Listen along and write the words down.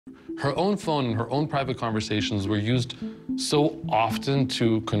Her own phone and her own private conversations were used so often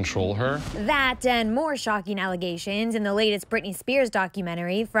to control her. That and more shocking allegations in the latest Britney Spears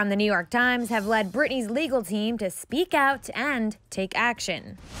documentary from the New York Times have led Britney's legal team to speak out and take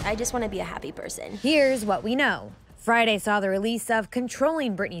action. I just want to be a happy person. Here's what we know. Friday saw the release of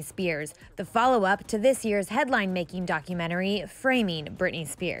Controlling Britney Spears, the follow-up to this year's headline-making documentary, Framing Britney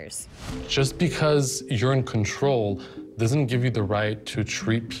Spears. Just because you're in control doesn't give you the right to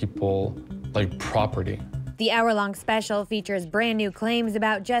treat people like property. The hour-long special features brand new claims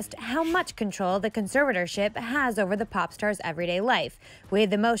about just how much control the conservatorship has over the pop star's everyday life,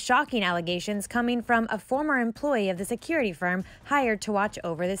 with the most shocking allegations coming from a former employee of the security firm hired to watch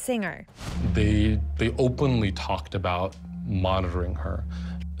over the singer. They openly talked about monitoring her.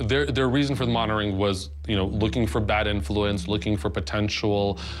 Their reason for the monitoring was, looking for bad influence, looking for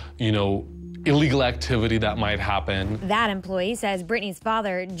potential, illegal activity that might happen. That employee says Britney's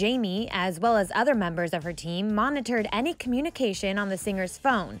father, Jamie, as well as other members of her team, monitored any communication on the singer's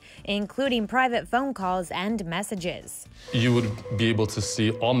phone, including private phone calls and messages. You would be able to see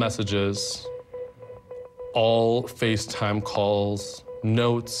all messages, all FaceTime calls,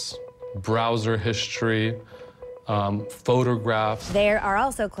 notes, browser history, photographs. There are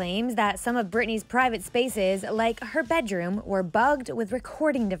also claims that some of Britney's private spaces, like her bedroom, were bugged with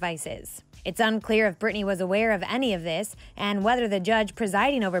recording devices. It's unclear if Britney was aware of any of this and whether the judge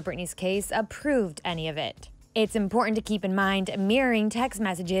presiding over Britney's case approved any of it. It's important to keep in mind mirroring text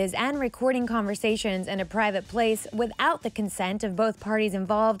messages and recording conversations in a private place without the consent of both parties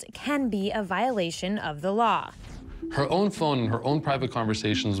involved can be a violation of the law. Her own phone and her own private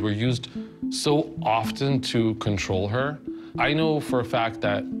conversations were used so often to control her. I know for a fact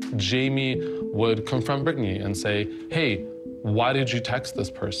that Jamie would confront Britney and say, hey, why did you text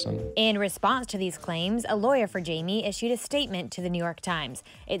this person? In response to these claims, a lawyer for Jamie issued a statement to the New York Times.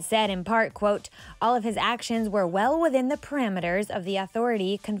 It said in part, quote, all of his actions were well within the parameters of the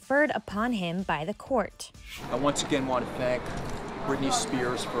authority conferred upon him by the court. I once again want to thank Britney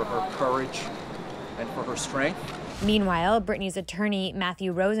Spears for her courage and for her strength. Meanwhile, Britney's attorney,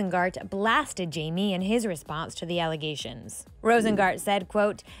 Mathew Rosengart, blasted Jamie in his response to the allegations. Rosengart said,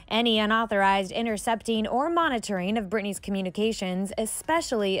 quote, any unauthorized intercepting or monitoring of Britney's communications,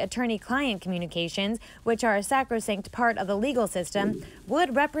 especially attorney-client communications, which are a sacrosanct part of the legal system,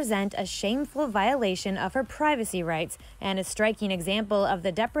 would represent a shameful violation of her privacy rights and a striking example of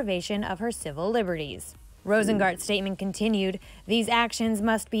the deprivation of her civil liberties. Rosengart's statement continued, these actions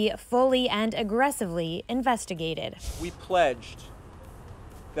must be fully and aggressively investigated. We pledged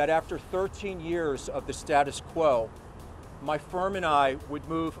that after 13 years of the status quo, my firm and I would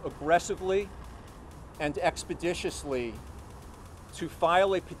move aggressively and expeditiously to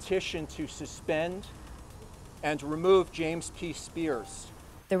file a petition to suspend and remove James P. Spears.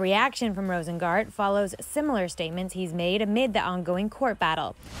 The reaction from Rosengart follows similar statements he's made amid the ongoing court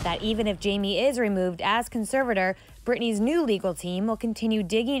battle, that even if Jamie is removed as conservator, Britney's new legal team will continue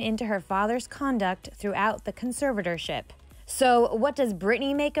digging into her father's conduct throughout the conservatorship. So what does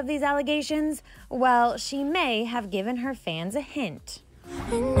Britney make of these allegations? Well, she may have given her fans a hint.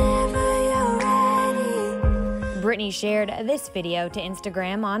 Britney shared this video to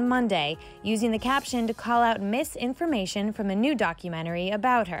Instagram on Monday, using the caption to call out misinformation from a new documentary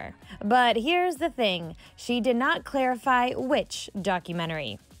about her. But here's the thing, she did not clarify which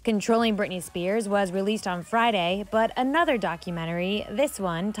documentary. Controlling Britney Spears was released on Friday, but another documentary, this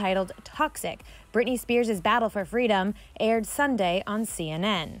one titled Toxic, Britney Spears' Battle for Freedom, aired Sunday on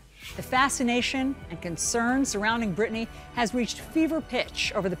CNN. The fascination and concern surrounding Britney has reached fever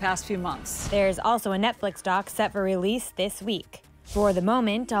pitch over the past few months. There's also a Netflix doc set for release this week. For the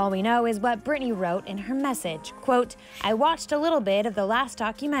moment, all we know is what Britney wrote in her message. Quote, I watched a little bit of the last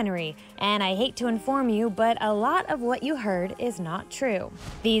documentary, and I hate to inform you, but a lot of what you heard is not true.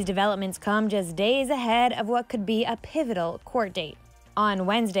 These developments come just days ahead of what could be a pivotal court date. On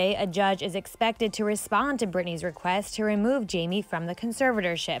Wednesday, a judge is expected to respond to Britney's request to remove Jamie from the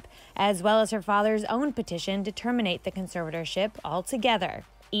conservatorship, as well as her father's own petition to terminate the conservatorship altogether.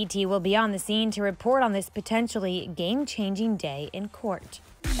 ET will be on the scene to report on this potentially game-changing day in court.